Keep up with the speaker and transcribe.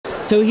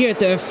So here at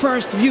the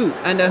Firstview,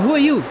 and who are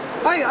you?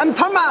 Hi, I'm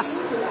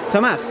Thomas.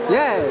 Thomas?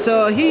 Yeah.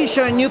 So here you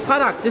show a new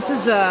product. This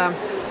is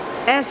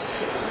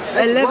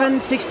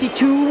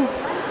S1162.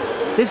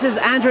 This is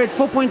Android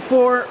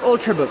 4.4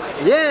 Ultrabook.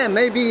 Yeah,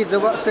 maybe it's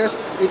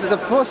the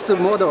first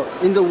model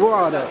in the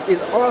world.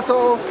 It's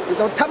also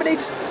a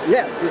tablet.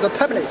 Yeah, it's a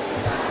tablet.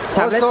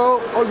 Also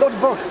a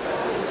notebook.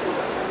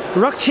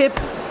 Rockchip.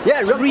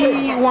 Yeah,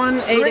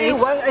 3188.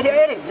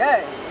 3188.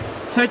 Yeah.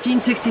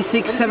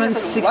 1366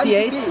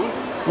 768.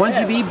 1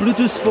 GB,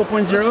 Bluetooth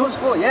 4.0. Bluetooth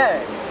 4,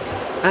 yeah.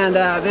 And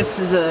this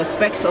is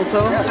specs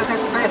also. Yeah, this is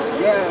specs.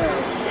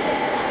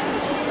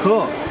 Yeah.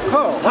 Cool.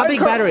 Cool. How big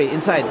battery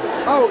inside?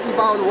 Oh,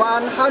 about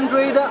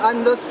 $130.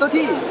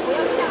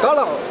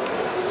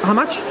 How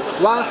much?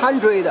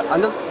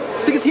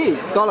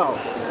 $160.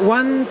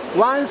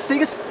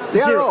 160.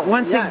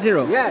 160.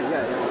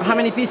 Yeah. How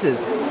many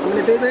pieces? How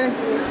many pieces?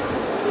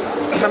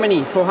 How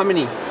many? For how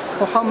many?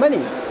 For how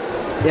many?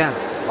 Yeah.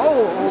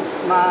 Oh,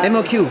 my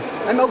MOQ.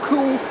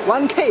 MOQ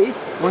 1K.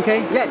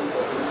 1K? Yeah.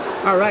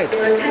 All right.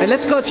 And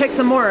let's go check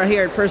some more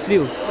here at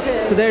Firstview.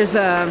 Okay. So there's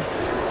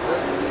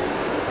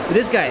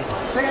this guy.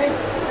 Okay.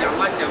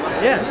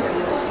 Yeah.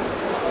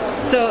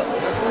 So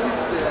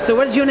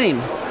what is your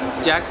name?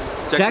 Jack.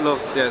 Jack? Look,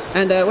 yes.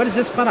 And what is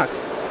this product?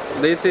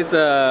 This is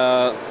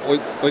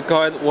we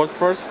call it world's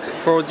first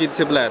 4G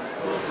tablet.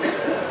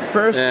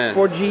 First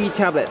 4G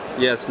tablet.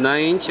 Yes,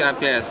 9-inch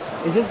IPS.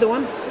 Is this the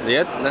one?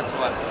 Yes, that's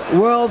one.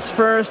 World's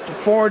first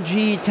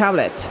 4G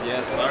tablet.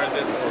 Yes, very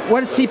good.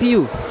 What is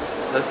CPU?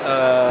 The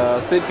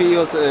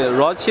CPU is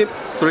Rockchip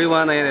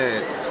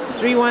 3188.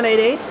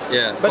 3188?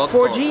 Yeah. But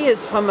 4G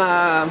is from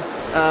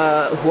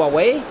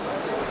Huawei?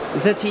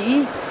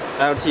 ZTE?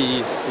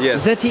 LTE,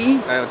 yes.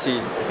 ZTE?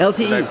 LTE.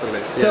 LTE. Exactly,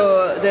 yes.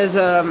 So there's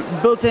a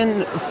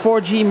built-in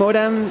 4G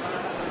modem.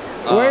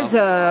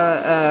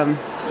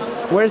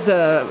 Where's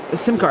the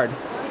SIM card?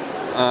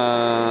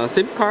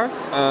 SIM card?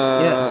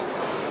 Yeah.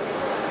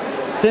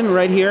 SIM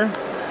right here.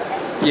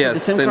 Yes. The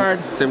SIM card.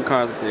 SIM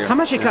card here. How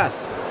much it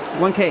cost?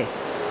 1K.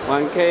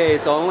 1K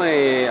is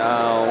only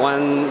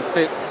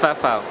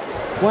 155.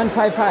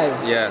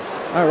 155.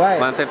 Yes. All right.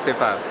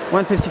 155.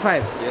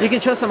 155. Yes. You can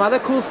show some other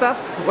cool stuff.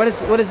 What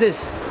is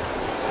this?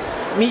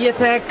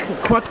 MediaTek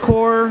quad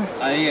core.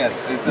 Yes.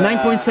 It's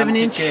 9.7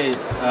 inch.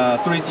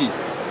 3G.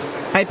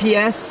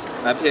 IPS.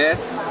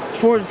 IPS.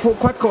 For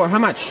quad core. How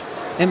much?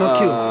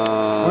 MOQ.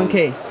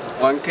 1K.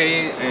 1K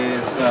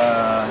is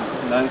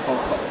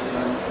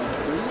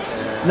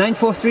 943.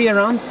 943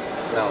 around.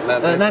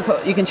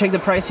 No, you can check the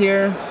price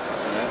here.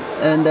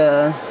 And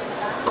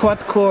quad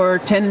core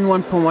 10 and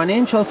 1.1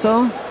 inch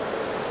also.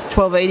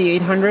 1280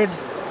 800.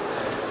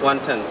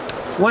 110.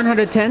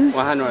 110.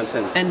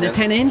 110. And the yes.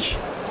 10 inch.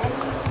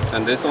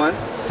 And this one?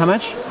 How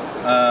much?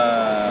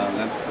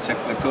 Let's check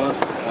the code.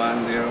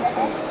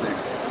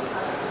 1046.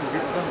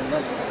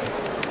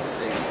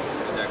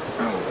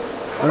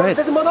 All right.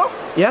 This model?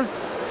 Yeah.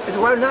 It's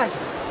very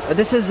nice.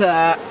 This is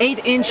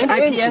 8-inch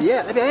IPS.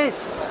 Yeah,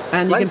 IPS.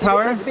 And you can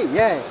power.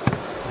 Yeah.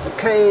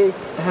 Okay.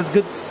 It has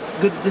good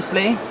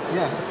display.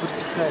 Yeah, good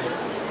display.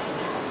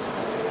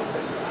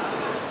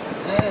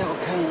 Yeah,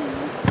 okay.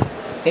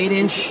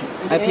 8-inch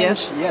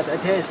IPS. Yes,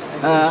 IPS.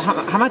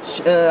 How much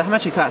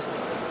it cost?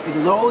 It's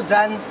lower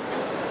than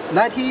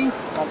 19.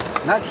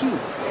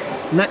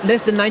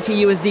 Less than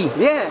 90 USD.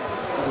 Yeah,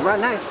 it's very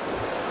nice.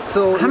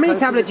 So how many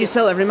tablets you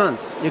sell every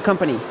month? Your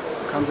company?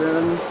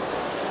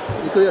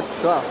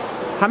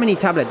 How many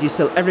tablets do you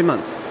sell every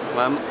month?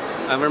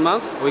 Every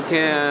month we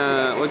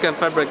can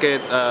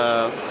fabricate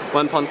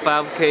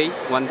 1.5K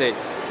one day.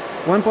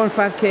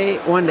 1.5K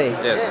one day.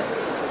 Yes.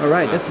 All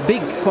right, that's a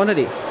big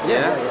quantity.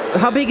 Yeah.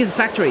 How big is the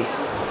factory?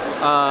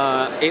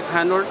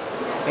 800.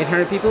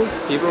 800 people.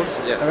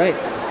 Yeah. All right.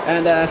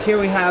 And here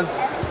we have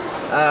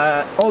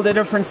all the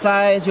different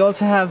size. You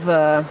also have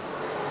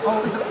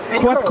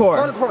quad core.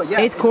 Yeah,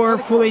 8 core,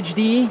 full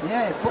HD.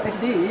 Yeah, full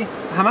HD.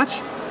 How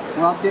much?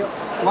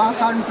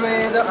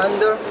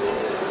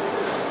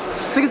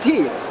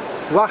 160.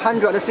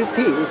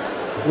 160.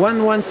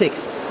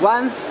 116.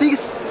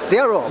 160.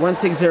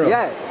 160.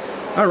 Yeah.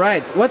 All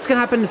right. What's gonna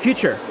happen in the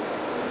future?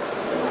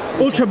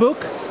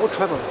 Ultrabook.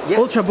 Yeah.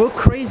 Ultrabook,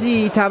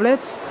 crazy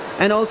tablets,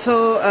 and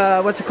also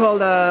what's it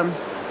called?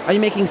 Are you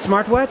making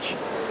smartwatch?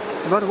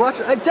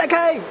 Smartwatch.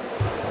 Jackie.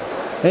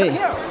 Hey.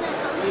 Here.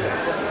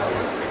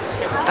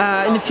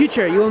 In the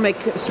future, you will make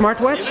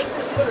smartwatch.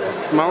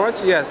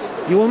 Smartwatch, yes.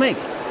 You will make.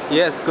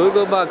 Yes,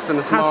 Google Box and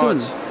smartwatch. How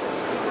soon?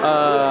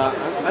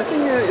 I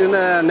think in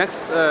the next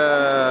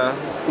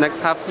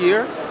half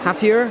year.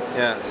 Half year?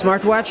 Yeah.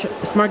 Smartwatch,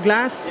 smart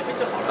glasses?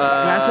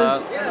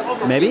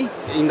 Maybe?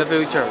 In the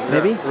future.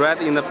 Maybe? Yeah.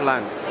 Right in the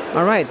plan.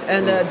 All right.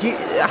 And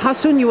how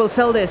soon you will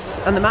sell this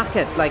on the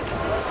market? Like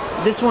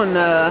this one,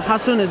 how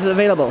soon is it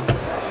available?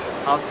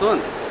 How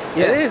soon?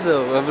 Yeah. It is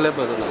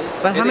available now.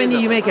 But how many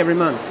you make every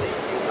month?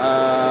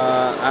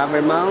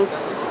 Every month,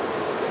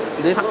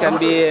 this can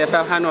be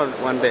 500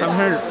 one day.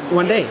 500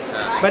 one day.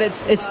 But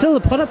it's still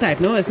a prototype,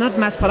 no? It's not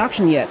mass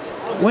production yet.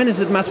 When is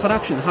it mass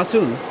production? How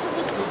soon?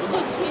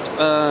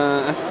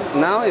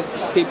 Now it's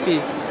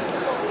PP.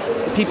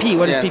 PP,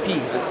 what is Yes. PP?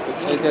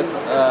 It is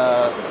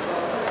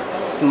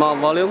small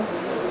volume.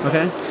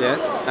 Okay. Yes,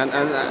 and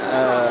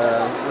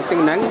I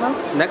think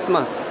next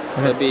month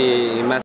will be mass.